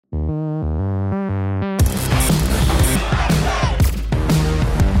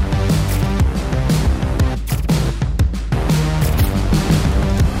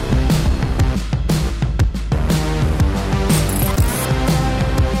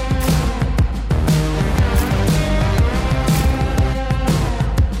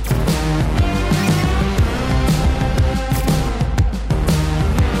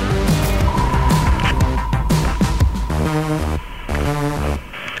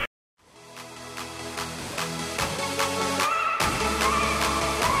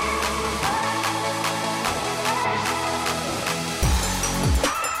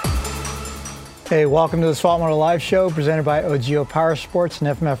Hey, welcome to the Saltwater Live Show presented by OGO Power Sports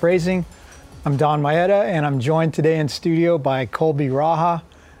and FMF Racing. I'm Don Maeda, and I'm joined today in studio by Colby Raha,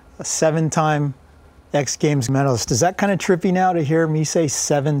 a 7-time X Games medalist. Is that kind of trippy now to hear me say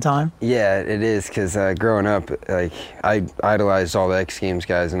 7-time? Yeah, it is, because growing up, like, I idolized all the X Games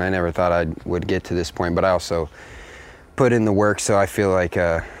guys, and I never thought I would get to this point, but I also put in the work, so I feel like,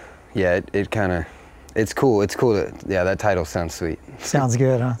 yeah, it kind of, it's cool. It's cool to, yeah, that title sounds sweet. Sounds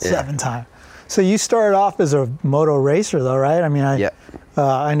good, huh? Yeah. 7-time. So you started off as a moto racer, though, right? I mean,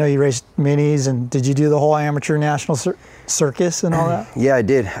 I know you raced minis, and did you do the whole amateur national circus and all that? Yeah, I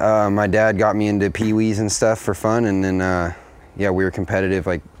did. My dad got me into Pee-wees and stuff for fun, and then, yeah, we were competitive,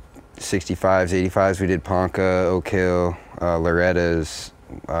 like 65s, 85s. We did Ponca, Oak Hill, Loretta's,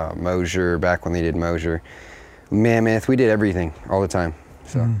 Mosier, back when they did Mosier. Mammoth, we did everything all the time.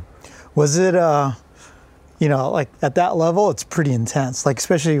 So, Was it, you know, like at that level, it's pretty intense, like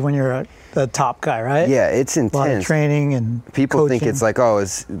especially when you're a top guy, right? Yeah, it's intense. A lot of training and people coaching. think it's like, oh,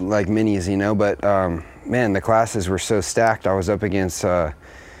 it's like minis, you know, but man, the classes were so stacked. I was up against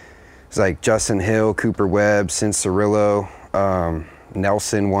it's like Justin Hill, Cooper Webb, Cincerillo,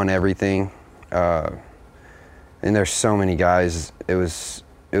 Nelson won everything, and there's so many guys. It was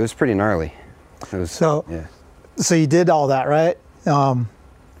pretty gnarly. It was, So, yeah. so you did all that, right?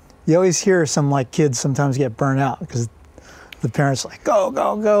 You always hear some like kids sometimes get burnt out because the parents are like, go,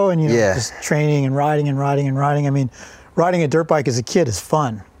 go, go, and you know, Yeah. just training and riding and riding and riding. I mean, riding a dirt bike as a kid is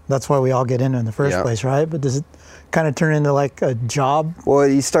fun. That's why we all get into it in the first Yeah. place, right? But does it kind of turn into like a job? Well,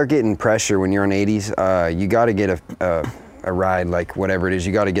 you start getting pressure when you're on 80s. You got to get a ride, like whatever it is.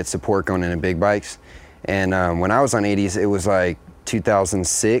 You got to get support going into big bikes. And when I was on 80s, it was like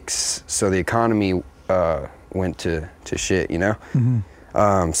 2006, so the economy went to shit, you know?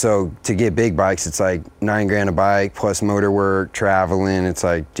 So to get big bikes, it's like $9,000 a bike plus motor work, traveling. It's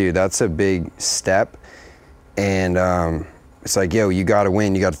like, dude, that's a big step. And it's like, yo, you got to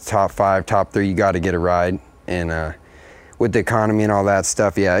win. You got the top 5, top 3. You got to get a ride. And with the economy and all that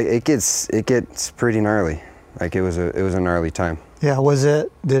stuff, yeah, it gets pretty gnarly. Like it was a gnarly time. Yeah,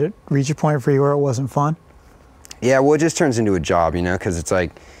 did it reach a point for you where it wasn't fun? Yeah, well, it just turns into a job, you know, because it's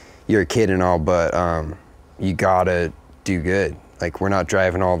like you're a kid and all, but you gotta do good. Like we're not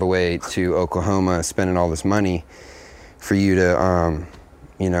driving all the way to Oklahoma, spending all this money for you to,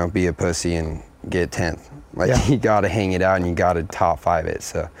 you know, be a pussy and get 10th. Like Yeah. you gotta hang it out and you gotta top 5 it.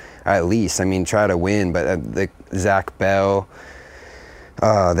 So at least, I mean, try to win. But the Zach Bell,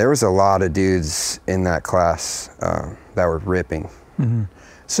 there was a lot of dudes in that class that were ripping.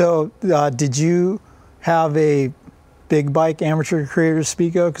 So did you have a big bike amateur career to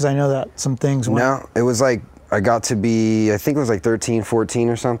speak of? Because I know that some things went. No, it was like, I got to be, I think it was like 13, 14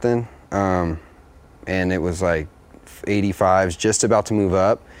 or something. And it was like 85s, just about to move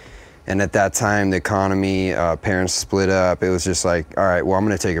up. And at that time, the economy, parents split up. It was just like, all right, well, I'm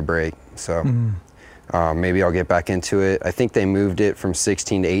going to take a break. So maybe I'll get back into it. I think they moved it from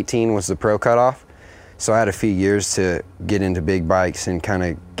 16 to 18 was the pro cutoff. So I had a few years to get into big bikes and kind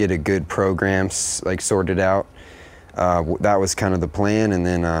of get a good program like sorted out. That was kind of the plan. And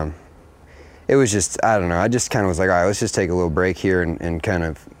then it was just, I don't know, I just kind of was like, all right, let's just take a little break here and kind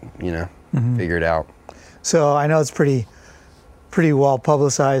of, you know, figure it out. So I know it's pretty well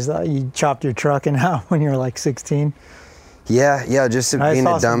publicized that you chopped your truck in half when you were like 16. Yeah, just being a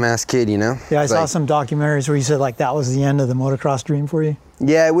dumbass kid, you know? Yeah, I saw some documentaries where you said like that was the end of the motocross dream for you.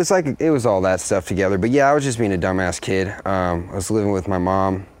 Yeah, it was all that stuff together. But yeah, I was just being a dumbass kid. I was living with my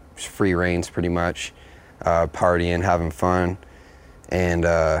mom, free reins pretty much, partying, having fun. And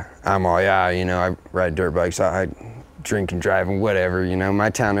I'm all, yeah, you know, I ride dirt bikes, I drink and drive and whatever, you know. My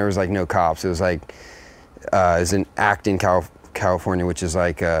town, there was like no cops. It was like, it was in Acton, California, which is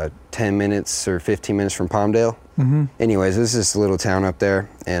like 10 minutes or 15 minutes from Palmdale. Anyways, this is this little town up there,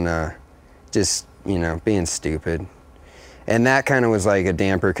 and just, you know, being stupid. And that kind of was like a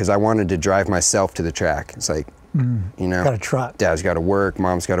damper because I wanted to drive myself to the track. It's like, you know, Got a truck. Dad's got to work,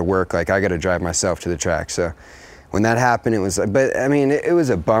 Mom's got to work. Like, I got to drive myself to the track. So when that happened, it was, but I mean, it was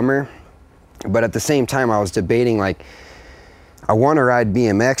a bummer. But at the same time, I was debating, like, I want to ride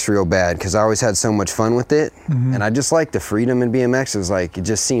BMX real bad because I always had so much fun with it. And I just like the freedom in BMX. It was like, it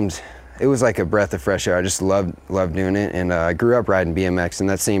just seemed, it was like a breath of fresh air. I just loved doing it. And I grew up riding BMX in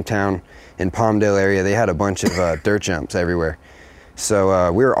that same town in Palmdale area. They had a bunch of dirt jumps everywhere.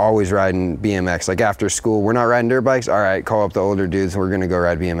 So we were always riding BMX. Like after school, we're not riding dirt bikes. All right, call up the older dudes. We're going to go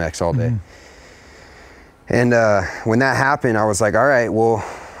ride BMX all day. And when that happened, I was like, all right, well,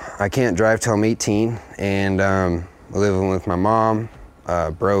 I can't drive till I'm 18. And living with my mom,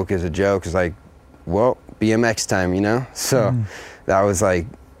 broke as a joke. It's like, well, BMX time, you know? So that was like,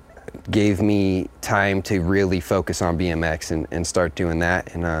 gave me time to really focus on BMX and start doing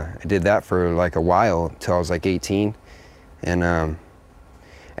that. And I did that for like a while until I was like 18. And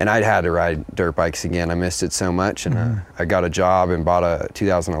I'd had to ride dirt bikes again. I missed it so much. And I got a job and bought a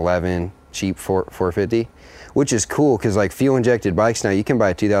 2011 cheap 450, which is cool because like fuel injected bikes now, you can buy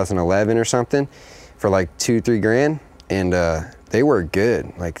a 2011 or something for like $2-3 grand. And they were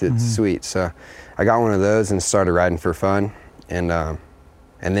good, like it's sweet. So I got one of those and started riding for fun. And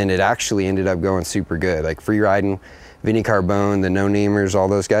then it actually ended up going super good. Like free riding, Vinny Carbone, the No Namers, all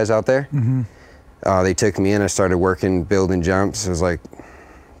those guys out there. They took me in. I started working, building jumps. It was like,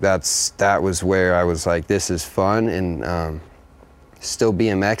 that was where I was like, this is fun, and still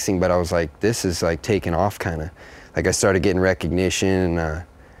BMXing, but I was like, this is like taking off kind of. Like I started getting recognition,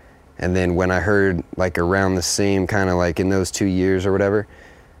 and then when I heard like around the same kind of like in those 2 years or whatever,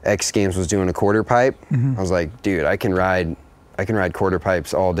 X Games was doing a quarter pipe. I was like, dude, I can ride quarter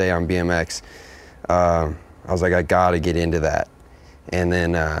pipes all day on BMX. I was like, I gotta get into that. And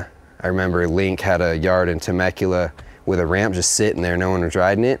then I remember Link had a yard in Temecula with a ramp just sitting there, no one was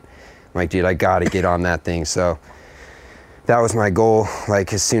riding it. I'm like, dude, I gotta get on that thing. So that was my goal.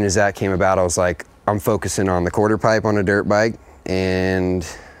 Like as soon as that came about, I was like, I'm focusing on the quarter pipe on a dirt bike, and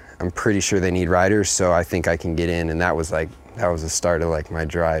I'm pretty sure they need riders, so I think I can get in. And that was the start of like my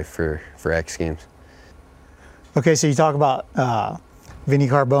drive for X Games. Okay, so you talk about Vinny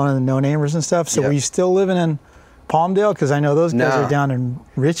Carbone and the No Namers and stuff. So were you still living in Palmdale? Because I know those guys are down in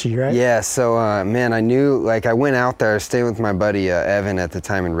Ritchie, right? Yeah, so man, I knew, like I went out there, I was staying with my buddy Evan at the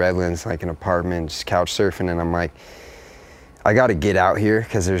time in Redlands, like an apartment, just couch surfing, and I'm like, I got to get out here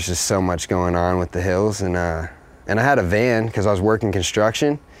because there's just so much going on with the hills. And I had a van because I was working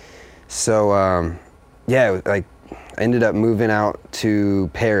construction. So yeah, like I ended up moving out to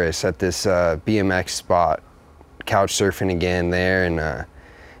Paris at this BMX spot, couch surfing again there, and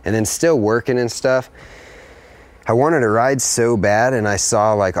then still working and stuff. I wanted to ride so bad, and I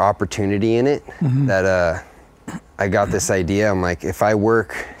saw like opportunity in it that I got this idea. I'm like, if I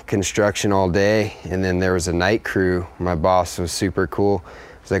work construction all day and then there was a night crew, my boss was super cool.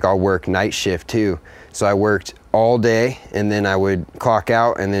 It's like, I'll work night shift too. So I worked all day, and then I would clock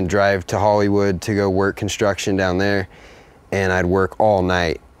out and then drive to Hollywood to go work construction down there, and I'd work all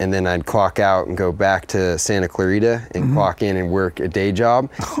night. And then I'd clock out and go back to Santa Clarita and clock in and work a day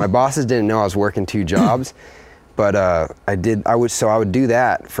job. My bosses didn't know I was working 2 jobs, but I would do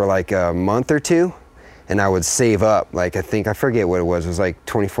that for like a month or 2, and I would save up. Like I forget what it was. It was like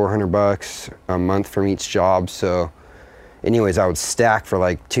 $2,400 a month from each job. So anyways, I would stack for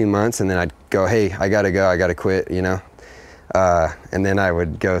like 2 months, and then I'd go, hey, I gotta quit, you know? And then I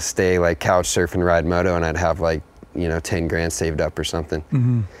would go stay like couch surf and ride moto, and I'd have like, 10 grand saved up or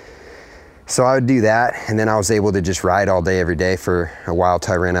something. So I would do that, and then I was able to just ride all day every day for a while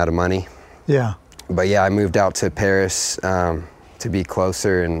till I ran out of money. Yeah. But yeah, I moved out to Paris to be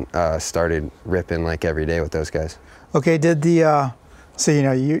closer, and started ripping like every day with those guys. Okay, did the, so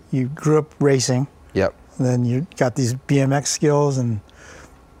you grew up racing. Yep. And then you got these BMX skills, and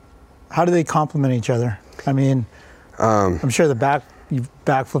how do they complement each other? I mean, I'm sure you've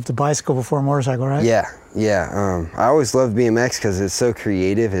backflipped a bicycle before a motorcycle, right? Yeah. I always loved BMX because it's so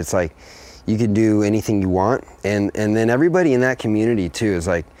creative. It's like you can do anything you want, and then everybody in that community too is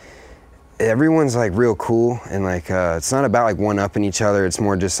like, everyone's like real cool, and like it's not about like one-upping each other. It's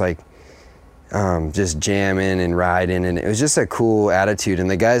more just like just jamming and riding, and it was just a cool attitude. And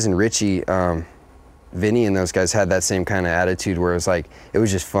the guys in Ritchie, Vinny and those guys had that same kind of attitude where it was like, it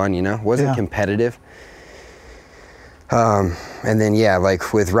was just fun, It wasn't competitive. And then yeah,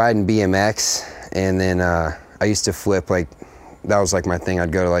 like with riding BMX, and then I used to flip, like that was like my thing.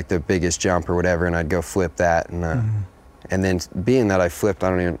 I'd go to like the biggest jump or whatever, and I'd go flip that, and then being that I flipped, I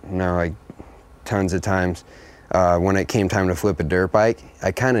don't even know, like tons of times, when it came time to flip a dirt bike,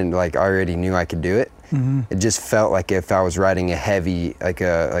 I kind of like already knew I could do it. It just felt like if I was riding a heavy, like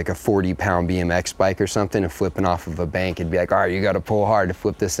a 40-pound BMX bike or something and flipping off of a bank, it'd be like, all right, you got to pull hard to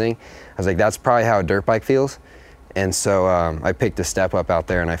flip this thing. I was like, that's probably how a dirt bike feels. And so I picked a step up out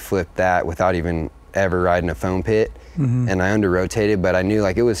there, and I flipped that without even ever riding a foam pit. And I under-rotated, but I knew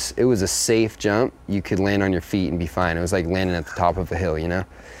like it was a safe jump. You could land on your feet and be fine. It was like landing at the top of a hill,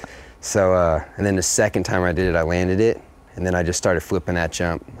 So, and then the second time I did it, I landed it, and then I just started flipping that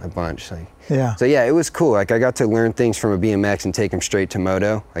jump a bunch. Yeah. So yeah, it was cool. Like I got to learn things from a BMX and take them straight to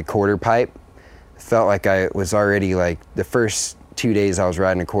moto, like quarter pipe. Felt like I was already like, the first 2 days I was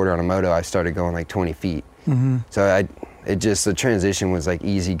riding a quarter on a moto, I started going like 20 feet. So the transition was like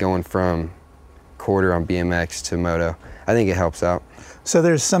easy going from quarter on BMX to moto. I think it helps out. So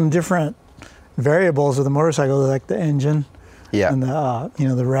there's some different variables of the motorcycle, like the engine. Yeah. And the you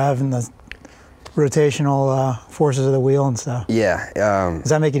know, the rev and the rotational forces of the wheel and stuff. Yeah. Does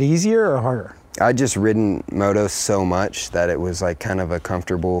that make it easier or harder? I just ridden moto so much that it was like kind of a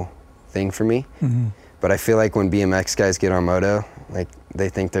comfortable thing for me. But I feel like when BMX guys get on moto, like they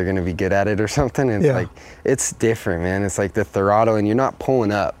think they're gonna be good at it or something. And Yeah. like, it's different, man. It's like the throttle, and you're not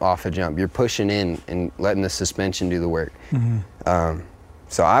pulling up off a jump. You're pushing in and letting the suspension do the work.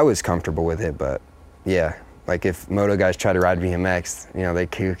 So I was comfortable with it, but yeah, like if moto guys try to ride BMX, you know, they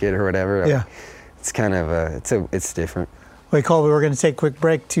kook it or whatever. Yeah. It's kind of it's different. Wait, Colby, we're going to take a quick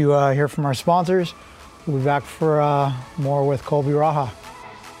break to hear from our sponsors. We'll be back for more with Colby Raha.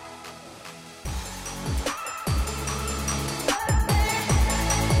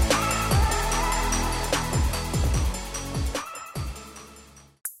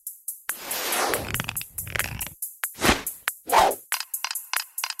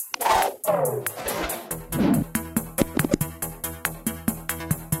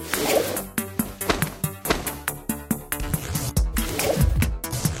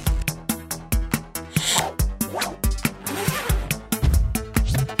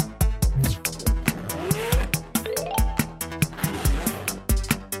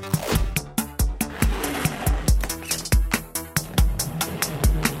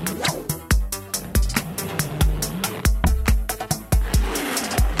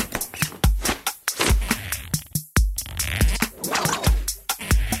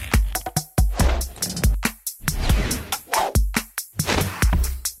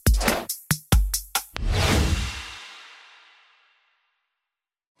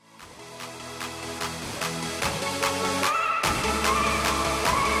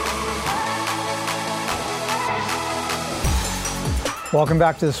 Welcome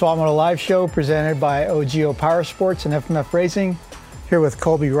back to the Swap Moto Live Show presented by OGO Power Sports and FMF Racing. Here with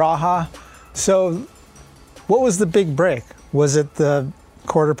Colby Raha. So, what was the big break? Was it the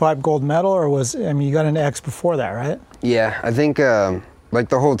quarter pipe gold medal, or you got an X before that, right? Yeah, I think like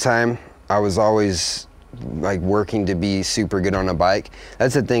the whole time I was always like working to be super good on a bike.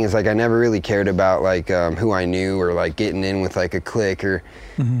 That's the thing, is like I never really cared about like who I knew or like getting in with like a clique or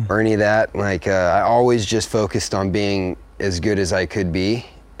any of that. Like I always just focused on being as good as I could be,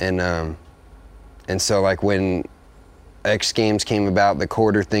 and so like when X Games came about, the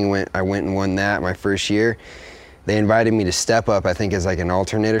quarter thing I went and won that my first year. They invited me to step up, I think as like an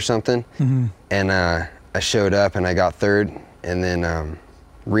alternate or something, and I showed up and I got third. And then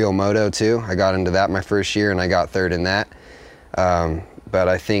Real Moto too, I got into that my first year and I got third in that. But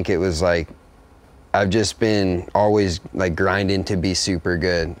I think it was like I've just been always like grinding to be super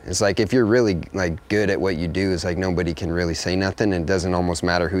good. It's like if you're really like good at what you do, it's like nobody can really say nothing, and it doesn't almost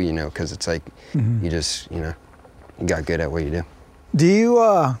matter who you know, because it's like you just, you know, you got good at what you do. Do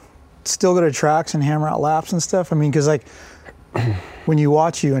you still go to tracks and hammer out laps and stuff? I mean, because like when you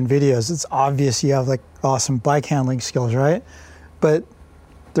watch you in videos, it's obvious you have like awesome bike handling skills, right? But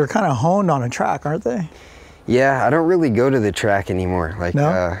they're kind of honed on a track, aren't they? Yeah, I don't really go to the track anymore. Like,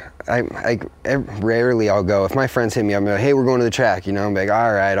 no? I rarely I'll go. If my friends hit me, I'm like, hey, we're going to the track, you know? I'm like,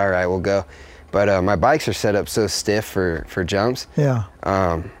 all right, we'll go. But my bikes are set up so stiff for jumps. Yeah.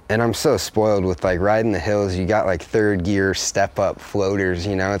 And I'm so spoiled with like riding the hills. You got like third gear step up floaters,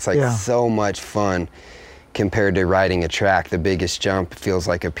 you know? It's like so much fun compared to riding a track. The biggest jump feels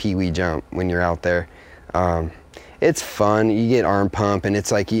like a peewee jump when you're out there. It's fun. You get arm pump, and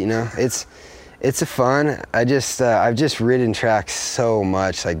it's like, you know, it's a fun. I've just ridden tracks so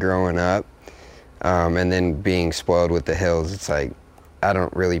much, like growing up, and then being spoiled with the hills. It's like I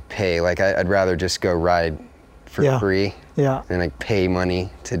don't really pay. Like I'd rather just go ride for free, than like pay money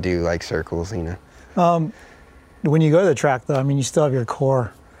to do like circles, you know. When you go to the track, though, I mean, you still have your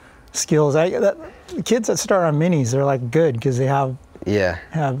core skills. The kids that start on minis, they're like good because they have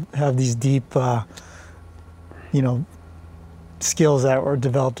these deep, you know, skills that were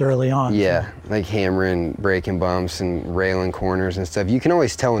developed early on. Yeah, like hammering, breaking bumps, and railing corners and stuff. You can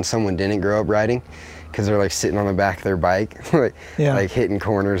always tell when someone didn't grow up riding, because they're like sitting on the back of their bike, like hitting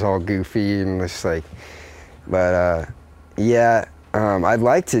corners all goofy and just like. But I'd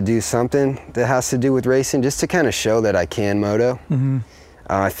like to do something that has to do with racing, just to kind of show that I can moto.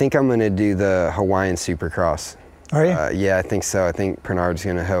 I think I'm gonna do the Hawaiian Supercross. Are you? Yeah, I think so. I think Pernard's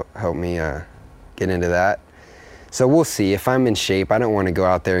gonna help me get into that. So we'll see. If I'm in shape, I don't want to go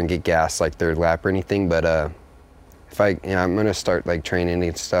out there and get gassed like third lap or anything, but if I'm gonna start like training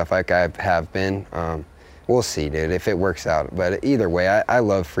and stuff like I have been. We'll see, dude, if it works out. But either way, I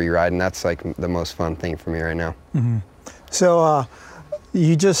love free riding. That's like the most fun thing for me right now. So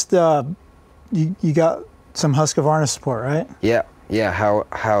you just you got some Husqvarna support, right? Yeah.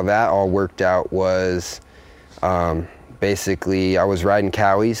 How that all worked out was basically I was riding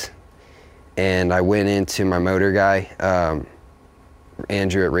Cowies, and I went into my motor guy,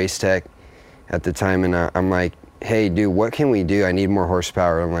 Andrew at Race Tech at the time, and I'm like, hey dude, what can we do? I need more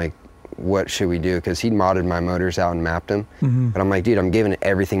horsepower. I'm like, what should we do? Because he'd modded my motors out and mapped them. But I'm like, dude, I'm giving it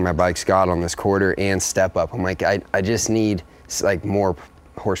everything my bike's got on this quarter and step up. I'm like, I just need like more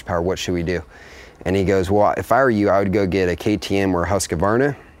horsepower. What should we do? And he goes, well, if I were you, I would go get a KTM or a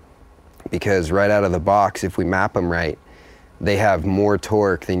Husqvarna, because right out of the box, if we map them right, they have more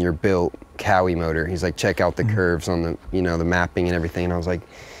torque than your built Cowie motor. He's like, check out the curves on the, you know, the mapping and everything. And I was like,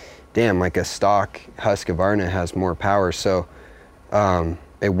 damn, like a stock Husqvarna has more power. So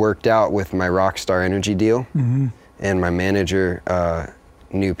it worked out with my Rockstar Energy deal. And my manager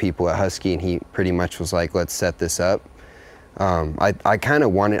knew people at Husky, and he pretty much was like, let's set this up. I kind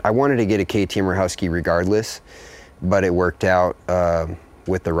of wanted to get a KTM or Husky regardless, but it worked out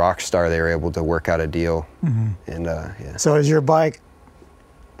with the Rockstar. They were able to work out a deal. And yeah. So does your bike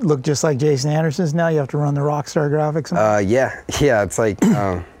look just like Jason Anderson's now? You have to run the Rockstar graphics on it? Yeah, it's like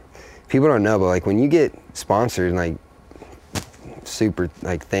people don't know, but like when you get sponsored, like super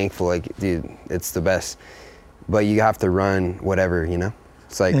like thankful, like dude, it's the best. But you have to run whatever, you know.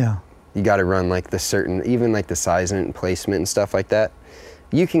 It's like you got to run like the certain, even like the size and placement and stuff like that.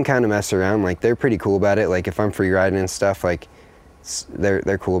 You can kind of mess around, like they're pretty cool about it. Like if I'm free riding and stuff, like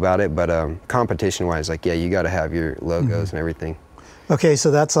they're cool about it. But competition wise, like yeah, you got to have your logos and everything. Okay,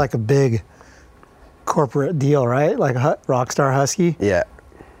 so that's like a big corporate deal, right? Like Rockstar Husky. Yeah.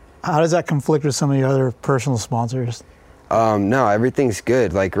 How does that conflict with some of your other personal sponsors? No, everything's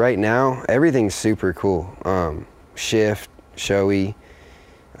good. Like right now, everything's super cool. Shift, Shoei,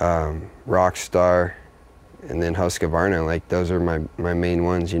 Rockstar, and then Husqvarna. Like those are my main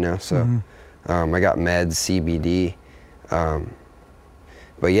ones, you know. So I got Meds, CBD,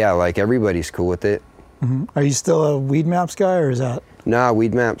 but yeah, like everybody's cool with it. Are you still a Weed Maps guy, or is that? Nah,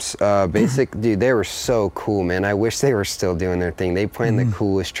 Weed Maps, basic, dude, they were so cool, man. I wish they were still doing their thing. They planned the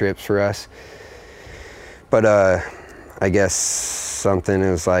coolest trips for us. But I guess something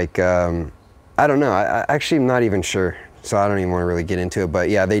is like, I don't know. I actually am not even sure. So I don't even want to really get into it.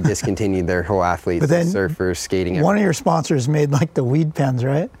 But yeah, they discontinued their whole athletes, surfers, skating. One of your sponsors made like the weed pens,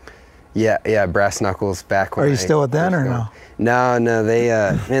 right? Yeah, Brass Knuckles back when. Are you still with them or no? No, they,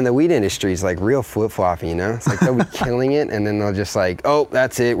 man, the weed industry is like real flip-floppy, you know? It's like they'll be killing it, and then they'll just like, oh,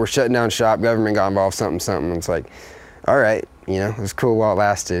 that's it, we're shutting down shop, government got involved, something. It's like, all right, you know, it was cool while it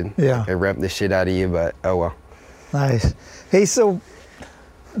lasted. Yeah. Like, I rep the shit out of you, but oh well. Nice. Hey, so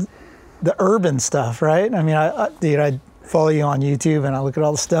the urban stuff, right? I mean, dude, I follow you on YouTube, and I look at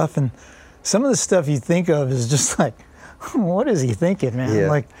all the stuff, and some of the stuff you think of is just like, what is he thinking, man? Yeah.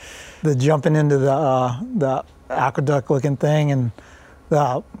 Like the jumping into the aqueduct looking thing, and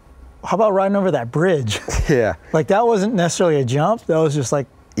how about riding over that bridge? Yeah. Like that wasn't necessarily a jump. That was just like,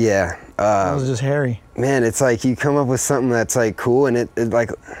 yeah. that was just hairy. Man, it's like you come up with something that's like cool, and it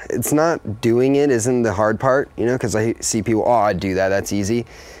like, it's not doing it isn't the hard part, you know, because I see people, oh, I'd do that, that's easy.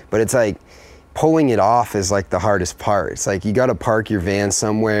 But it's like pulling it off is like the hardest part. It's like you got to park your van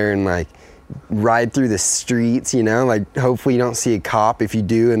somewhere and like ride through the streets, you know, like hopefully you don't see a cop. If you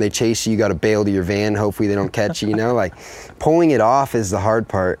do and they chase you, you got to bail to your van. Hopefully they don't catch you, you know, like pulling it off is the hard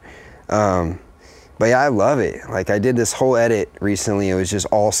part. But yeah, I love it. Like I did this whole edit recently. It was just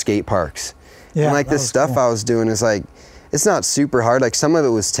all skate parks. Yeah, and like the stuff cool. I was doing is like, it's not super hard. Like some of it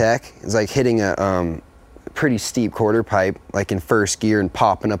was tech. It's like hitting a pretty steep quarter pipe, like in first gear and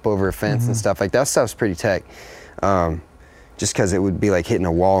popping up over a fence and stuff. Like that stuff's pretty tech. Just because it would be like hitting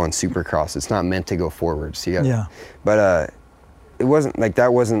a wall in Supercross. It's not meant to go forward. So you got, yeah. But it wasn't like,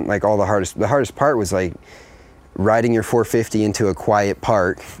 that wasn't like all the hardest. The hardest part was like riding your 450 into a quiet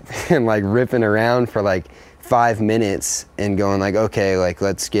park and like ripping around for like 5 minutes and going like, okay, like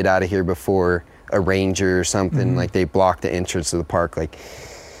let's get out of here before a ranger or something. Like they block the entrance to the park. Like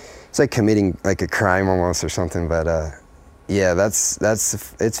it's like committing like a crime almost or something. But yeah,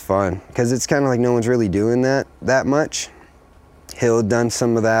 it's fun because it's kind of like no one's really doing that much. Hill had done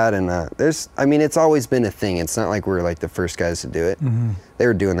some of that, and I mean, it's always been a thing. It's not like we're like the first guys to do it. They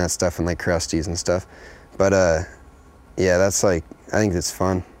were doing that stuff in like Krusty's and stuff. But yeah, that's like, I think it's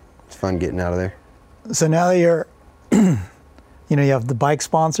fun. It's fun getting out of there. So now that you're, you know, you have the bike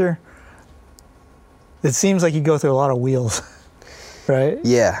sponsor, it seems like you go through a lot of wheels, right?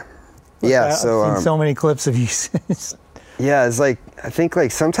 Yeah. Yeah, so I've seen so many clips of you. Yeah, it's like, I think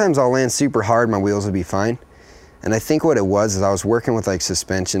like sometimes I'll land super hard, my wheels will be fine. And I think what it was is I was working with like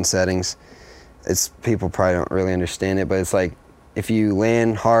suspension settings. People probably don't really understand it, but it's like if you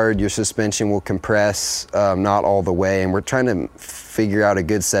land hard, your suspension will compress, not all the way. And we're trying to figure out a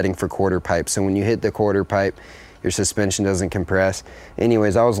good setting for quarter pipe. So when you hit the quarter pipe, your suspension doesn't compress.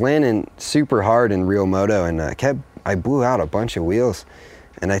 Anyways, I was landing super hard in real moto, and I blew out a bunch of wheels,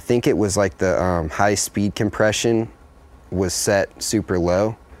 and I think it was like the high speed compression was set super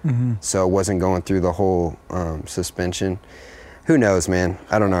low, so it wasn't going through the whole suspension. Who knows, man?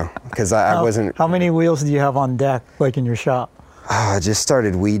 I don't know, because I wasn't. How many wheels do you have on deck, like in your shop? I just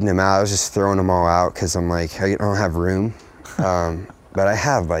started weeding them out. I was just throwing them all out because I'm like, I don't have room. But I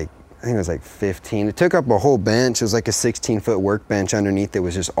have like, I think it was like 15. It took up a whole bench. It was like a 16-foot workbench underneath. It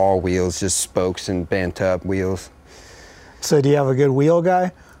was just all wheels, just spokes and bent up wheels. So do you have a good wheel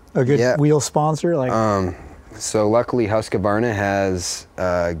guy? A good wheel sponsor? Like. So luckily Husqvarna has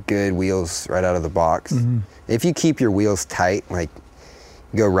good wheels right out of the box. If you keep your wheels tight, like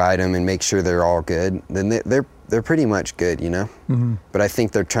go ride them and make sure they're all good, then they're pretty much good, you know? But I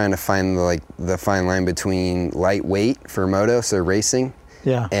think they're trying to find the fine line between lightweight for moto, so racing,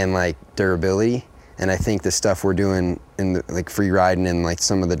 and like durability. And I think the stuff we're doing in the, like free riding and like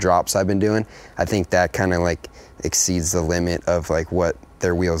some of the drops I've been doing, I think that kind of like exceeds the limit of like what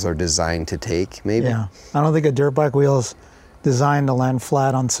their wheels are designed to take, maybe. Yeah, I don't think a dirt bike wheel is designed to land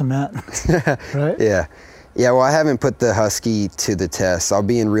flat on cement, right? Yeah, well, I haven't put the Husky to the test. I'll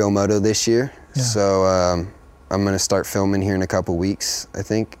be in real moto this year, so I'm gonna start filming here in a couple weeks, I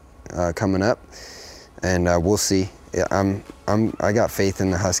think, coming up, and we'll see. Yeah, I got faith in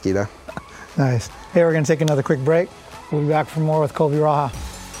the Husky though. Nice. Hey, we're gonna take another quick break. We'll be back for more with Colby Raha.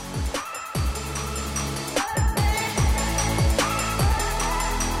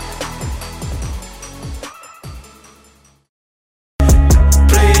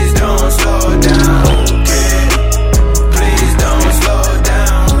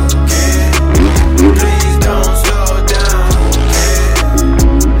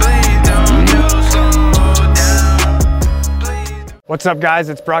 What's up guys,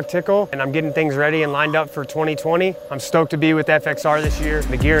 it's Brock Tickle and I'm getting things ready and lined up for 2020. I'm stoked to be with FXR this year.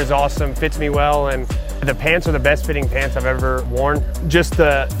 The gear is awesome, fits me well, and the pants are the best fitting pants I've ever worn. Just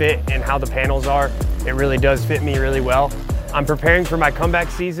the fit and how the panels are, it really does fit me really well. I'm preparing for my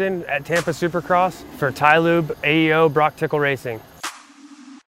comeback season at Tampa Supercross for Ty Lube, AEO, Brock Tickle Racing.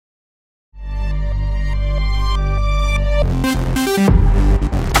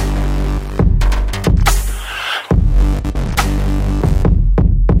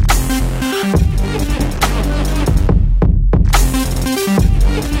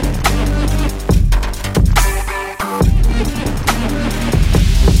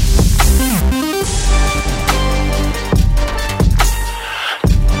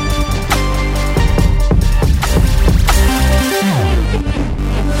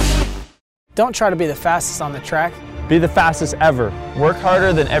 Don't try to be the fastest on the track. Be the fastest ever. Work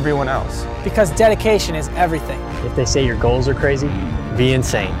harder than everyone else. Because dedication is everything. If they say your goals are crazy, be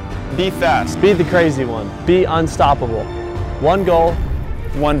insane. Be fast. Be the crazy one. Be unstoppable. One goal,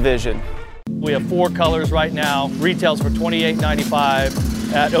 one vision. We have 4 colors right now. Retails for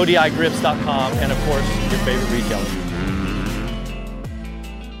 $28.95 at odigrips.com and of course your favorite retailer.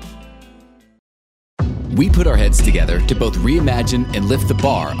 We put our heads together to both reimagine and lift the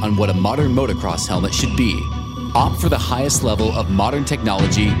bar on what a modern motocross helmet should be. Opt for the highest level of modern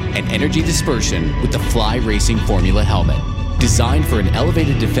technology and energy dispersion with the Fly Racing Formula helmet. Designed for an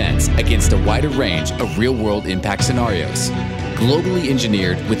elevated defense against a wider range of real-world impact scenarios. Globally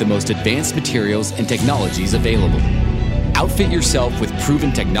engineered with the most advanced materials and technologies available. Outfit yourself with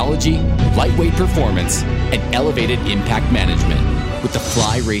proven technology, lightweight performance, and elevated impact management with the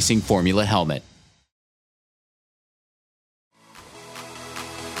Fly Racing Formula helmet.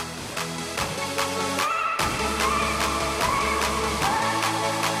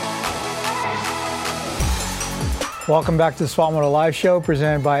 Welcome back to the Swap Moto Live Show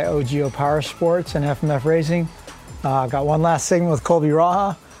presented by OGO Power Sports and FMF Racing. Got one last segment with Colby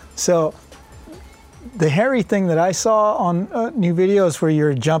Raha. So the hairy thing that I saw on new videos where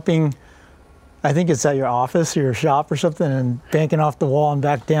you're jumping, I think it's at your office or your shop or something, and banking off the wall and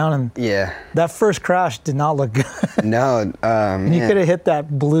back down. And yeah, that first crash did not look good. No. And you could have hit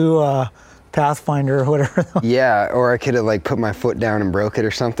that blue Pathfinder or whatever. Yeah, or I could have like put my foot down and broke it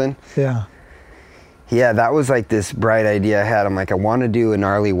or something. Yeah. Yeah, that was like this bright idea I had. I'm like, I want to do a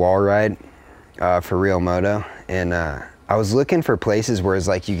gnarly wall ride for real moto. And I was looking for places where it's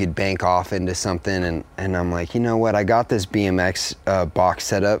like you could bank off into something. And I'm like, you know what? I got this BMX box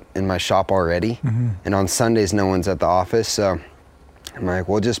set up in my shop already. And on Sundays, no one's at the office. So I'm like,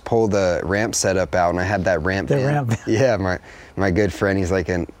 we'll just pull the ramp setup out. And I had that ramp. Ramp. Yeah, my good friend, he's like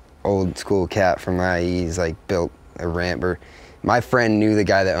an old school cat from IE. He's like built a ramp. Or my friend knew the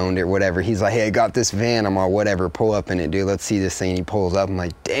guy that owned it, whatever. He's like, hey, I got this van. I'm all, whatever, pull up in it, dude. Let's see this thing. He pulls up. I'm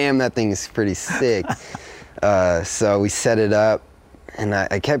like, damn, that thing is pretty sick. So we set it up, and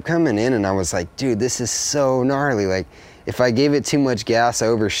I kept coming in, and I was like, dude, this is so gnarly. Like, if I gave it too much gas, I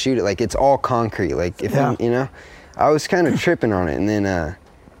overshoot it. Like, it's all concrete. Like, if I'm, you know, I was kind of tripping on it, and then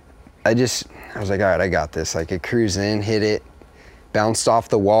I was like, all right, I got this. Like, I cruised in, hit it, bounced off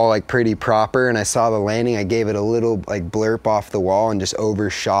the wall like pretty proper, and I saw the landing. I gave it a little like blurp off the wall and just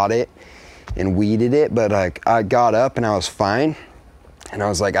overshot it and weeded it, but like I got up and I was fine, and I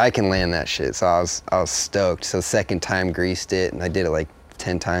was like, I can land that shit. So I was stoked. So second time greased it, and I did it like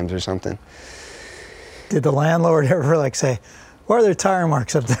 10 times or something. Did the landlord ever like say, why are there tire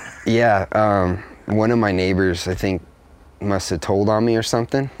marks up there? Yeah, one of my neighbors, I think, must have told on me or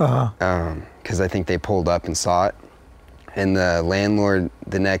something, because I think they pulled up and saw it. And the landlord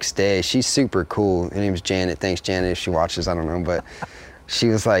the next day, she's super cool. Her name's Janet. Thanks, Janet, if she watches, I don't know. But she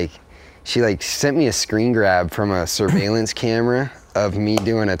was like, she like sent me a screen grab from a surveillance camera of me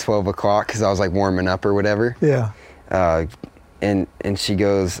doing a 12 o'clock because I was like warming up or whatever. Yeah. And she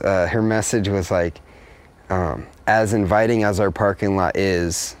goes, her message was like, as inviting as our parking lot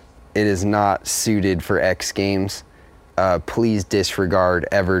is, it is not suited for X Games. Please disregard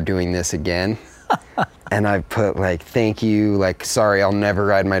ever doing this again. And I put like, thank you, like, sorry, I'll never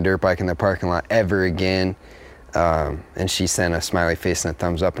ride my dirt bike in the parking lot ever again. And she sent a smiley face and a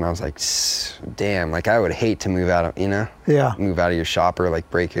thumbs up, and I was like, damn, like I would hate to move out of, you know? Yeah. Move out of your shop or like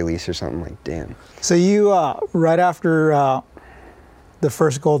break your lease or something, like, damn. So you, right after the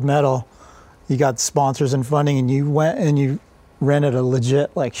first gold medal, you got sponsors and funding, and you went and you rented a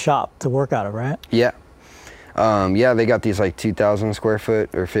legit like shop to work out of, right? Yeah. Yeah, they got these like 2,000 square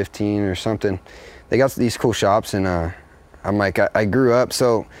foot or 15 or something. They got these cool shops, and I'm like, I grew up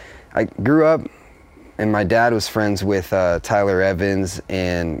and my dad was friends with Tyler Evans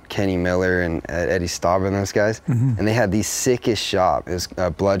and Kenny Miller and Eddie Staub and those guys. Mm-hmm. And they had the sickest shop. It was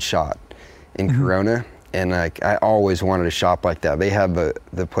Bloodshot in Corona. And like, I always wanted a shop like that. They had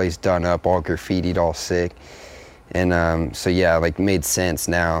the place done up, all graffitied, all sick. And so yeah, like made sense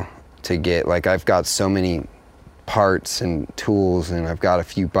now to get, like, I've got so many parts and tools, and I've got a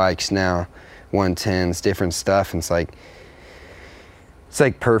few bikes now, 110s, different stuff. And it's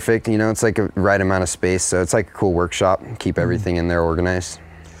like perfect, you know, it's like a right amount of space. So it's like a cool workshop, keep everything in there organized.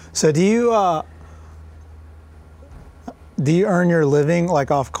 So do you earn your living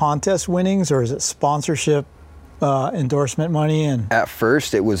like off contest winnings, or is it sponsorship, endorsement money? And at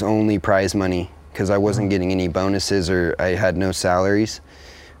first it was only prize money because I wasn't getting any bonuses, or I had no salaries.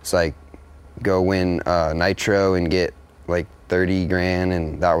 It's like, go win Nitro and get like 30 grand,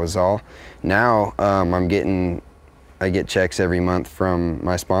 and that was all. Now I get checks every month from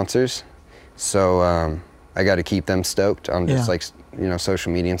my sponsors, so I got to keep them stoked on just like, you know,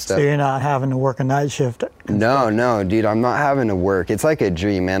 social media and stuff. So you're not having to work a night shift? No, dude, I'm not having to work. It's like a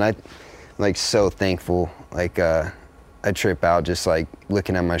dream, man. I'm like so thankful. Like I trip out just like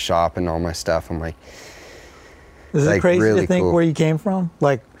looking at my shop and all my stuff. I'm like, is it crazy really to think cool. Where you came from?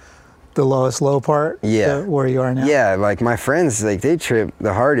 Like the lowest low part? Yeah. Where you are now? Yeah, like my friends, like they trip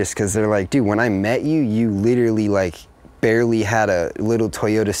the hardest because they're like, dude, when I met you, you literally like barely had a little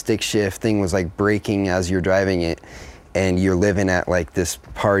Toyota stick shift, thing was like braking as you're driving it, and you're living at like this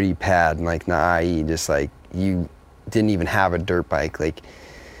party pad, like Na'i, just like you didn't even have a dirt bike, like,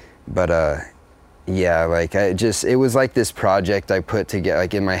 but yeah, like it was like this project I put together,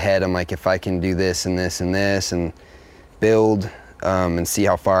 like in my head, I'm like, if I can do this and this and this and build and see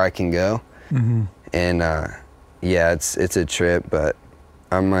how far I can go. Mm-hmm. And yeah, it's a trip, but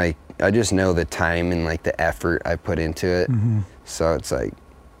I'm like, I just know the time and like the effort I put into it. Mm-hmm. So it's like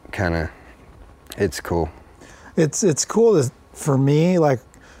it's cool. It's cool for me, like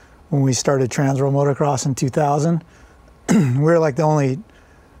when we started Transworld Motocross in 2000, we were like the only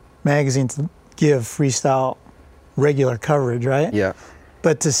magazine to give freestyle regular coverage, right? Yeah.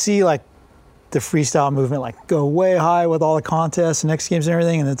 But to see like the freestyle movement like go way high with all the contests and X Games and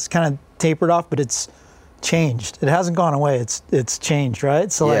everything, and it's kind of tapered off, but it's changed. It hasn't gone away. It's changed,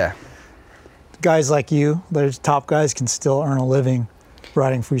 right? So like guys like you, there's top guys, can still earn a living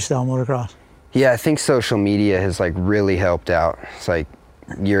riding freestyle motocross. Yeah, I think social media has like really helped out. It's like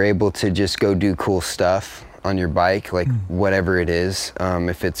you're able to just go do cool stuff on your bike, like whatever it is.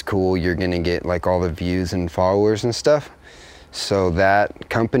 If it's cool, you're gonna get like all the views and followers and stuff. So that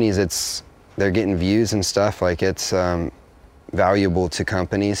companies, they're getting views and stuff, like it's valuable to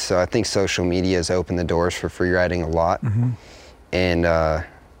companies. So I think social media has opened the doors for free riding a lot. Mm-hmm. And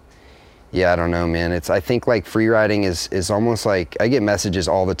yeah, I don't know, man. I think like free riding is almost like, I get messages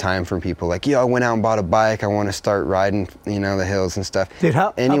all the time from people like, yo, I went out and bought a bike, I want to start riding, you know, the hills and stuff. Dude,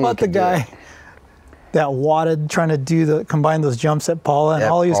 how about the guy that wadded, trying to combine those jumps at Paula, and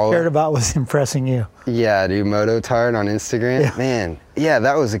all he was cared about was impressing you. Yeah, dude, Mototard on Instagram. Yeah. Man, yeah,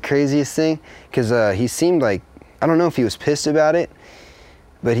 that was the craziest thing, because he seemed like, I don't know if he was pissed about it,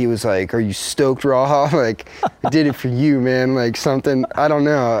 but he was like, "Are you stoked, Raha?" Like, I did it for you, man. Like something, I don't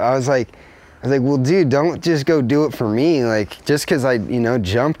know. I was like, well, dude, don't just go do it for me. Like, just because I,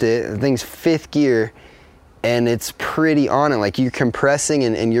 jumped it, the thing's 5th gear, and it's pretty on it. Like, you're compressing,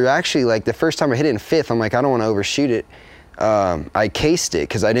 and you're actually, like, the first time I hit it in 5th, I'm like, I don't want to overshoot it. I cased it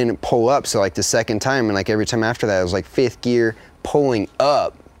because I didn't pull up. So, like, the second time, and, like, every time after that, it was, like, 5th gear pulling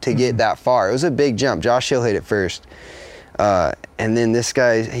up to get that far. It was a big jump. Josh Hill hit it first. And then this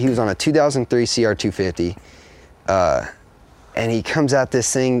guy, he was on a 2003 CR250, and he comes at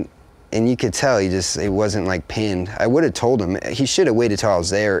this thing, and you could tell it wasn't like pinned. I would have told him, he should have waited till I was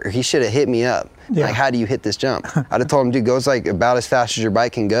there, or he should have hit me up. Yeah. Like, how do you hit this jump? I'd have told him, dude, goes like about as fast as your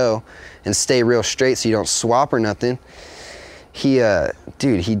bike can go, and stay real straight so you don't swap or nothing.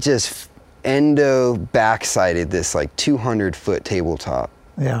 Dude, he just endo backsided this like 200-foot tabletop.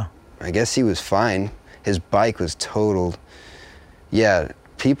 Yeah. I guess he was fine. His bike was totaled. Yeah,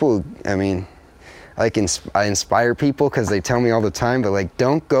 people, I mean, I inspire people because they tell me all the time, but like,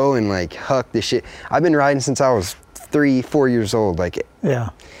 don't go and like huck this shit. I've been riding since I was 3-4 years old. Like, yeah,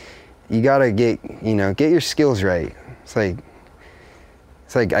 you gotta get your skills right. It's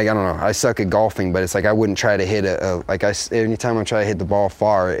like, I don't know, I suck at golfing, but it's like, I wouldn't try to hit anytime I try to hit the ball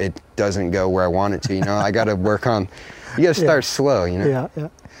far, it doesn't go where I want it to, I gotta work on, you gotta start slow, Yeah, yeah.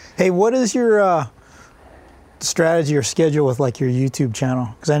 Hey, what is your strategy or schedule with like your YouTube channel?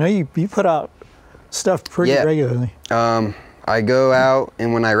 Because I know you put out stuff pretty regularly. I go out,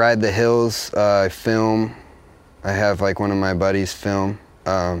 and when I ride the hills, I film. I have like one of my buddies film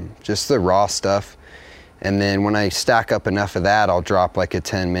just the raw stuff, and then when I stack up enough of that, I'll drop like a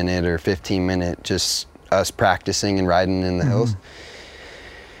 10-minute or 15-minute just us practicing and riding in the hills.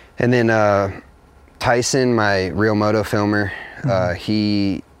 And then Tyson, my Real Moto filmer,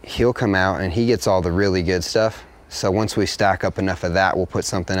 he'll come out and he gets all the really good stuff. So once we stack up enough of that, we'll put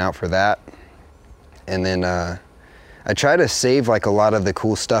something out for that. And then I try to save like a lot of the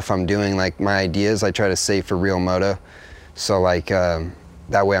cool stuff I'm doing, like my ideas, I try to save for Real Moto. So like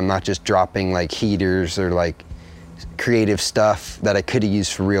that way I'm not just dropping like heaters or like creative stuff that I could have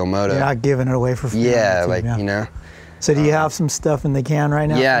used for Real Moto. You're not giving it away for free. Yeah, like, So do you have some stuff in the can right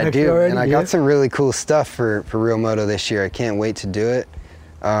now? Yeah, I do, and I got some really cool stuff for Real Moto this year. I can't wait to do it.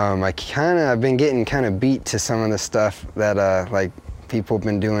 I've been getting kind of beat to some of the stuff that like people have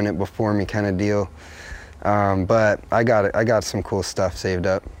been doing it before me kind of deal. But I got some cool stuff saved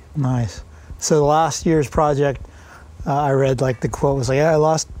up. Nice. So last year's project, I read like the quote was like, I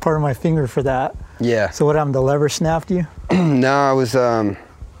lost part of my finger for that. Yeah. So what happened, the lever snapped you? No, I was,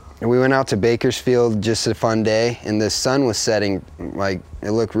 we went out to Bakersfield, just a fun day, and the sun was setting, like it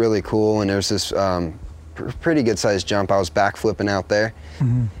looked really cool, and there was this pretty good sized jump. I was back flipping out there,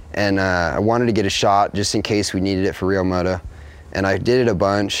 and I wanted to get a shot just in case we needed it for Real Moto, and I did it a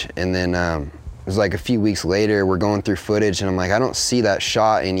bunch, and then it was like a few weeks later, we're going through footage, and I'm like, I don't see that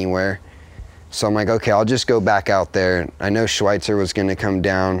shot anywhere. So I'm like, okay, I'll just go back out there. I know Schweitzer was gonna come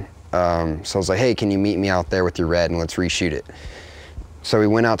down, so I was like, hey, can you meet me out there with your red and let's reshoot it. So we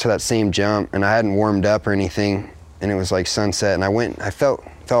went out to that same jump, and I hadn't warmed up or anything, and it was like sunset, and I felt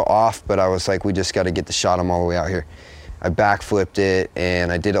off, but I was like, we just gotta get the shot, I'm all the way out here. I backflipped it, and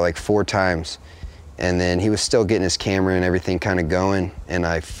I did it like 4 times. And then he was still getting his camera and everything kind of going, and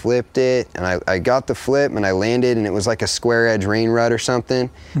I flipped it, and I got the flip, and I landed, and it was like a square edge rain rut or something.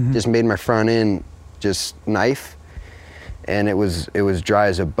 Just made my front end just knife, and it was dry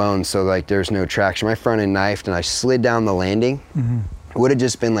as a bone, so like there's no traction. My front end knifed, and I slid down the landing. It would have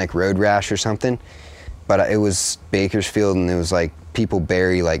just been like road rash or something, but it was Bakersfield, and it was like people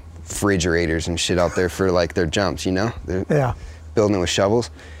bury like refrigerators and shit out there for like their jumps, They're building it with shovels.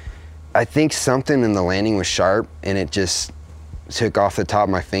 I think something in the landing was sharp, and it just took off the top of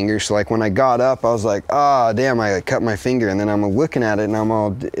my finger. So like when I got up, I was like, oh damn, I like cut my finger. And then I'm looking at it, and I'm all,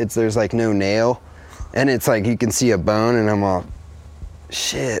 there's like no nail, and it's like you can see a bone, and I'm all,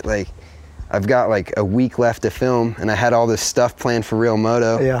 shit, like I've got like a week left to film, and I had all this stuff planned for Real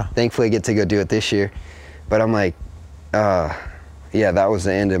Moto. Yeah. Thankfully I get to go do it this year. But I'm like, yeah, that was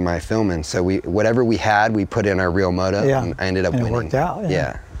the end of my filming. So whatever we had, we put in our Real Moto, and I ended up winning. It worked out.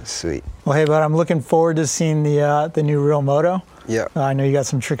 Yeah. Sweet. Well, hey, bud, I'm looking forward to seeing the new Real Moto. Yeah. I know you got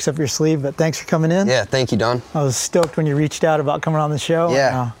some tricks up your sleeve, but thanks for coming in. Yeah, thank you, Don. I was stoked when you reached out about coming on the show.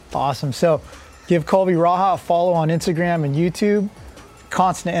 Yeah. Awesome. So give Colby Raha a follow on Instagram and YouTube.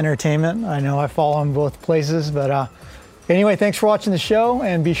 Constant entertainment. I know I follow him both places, but Anyway, thanks for watching the show,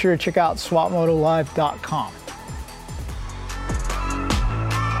 and be sure to check out swapmotolive.com.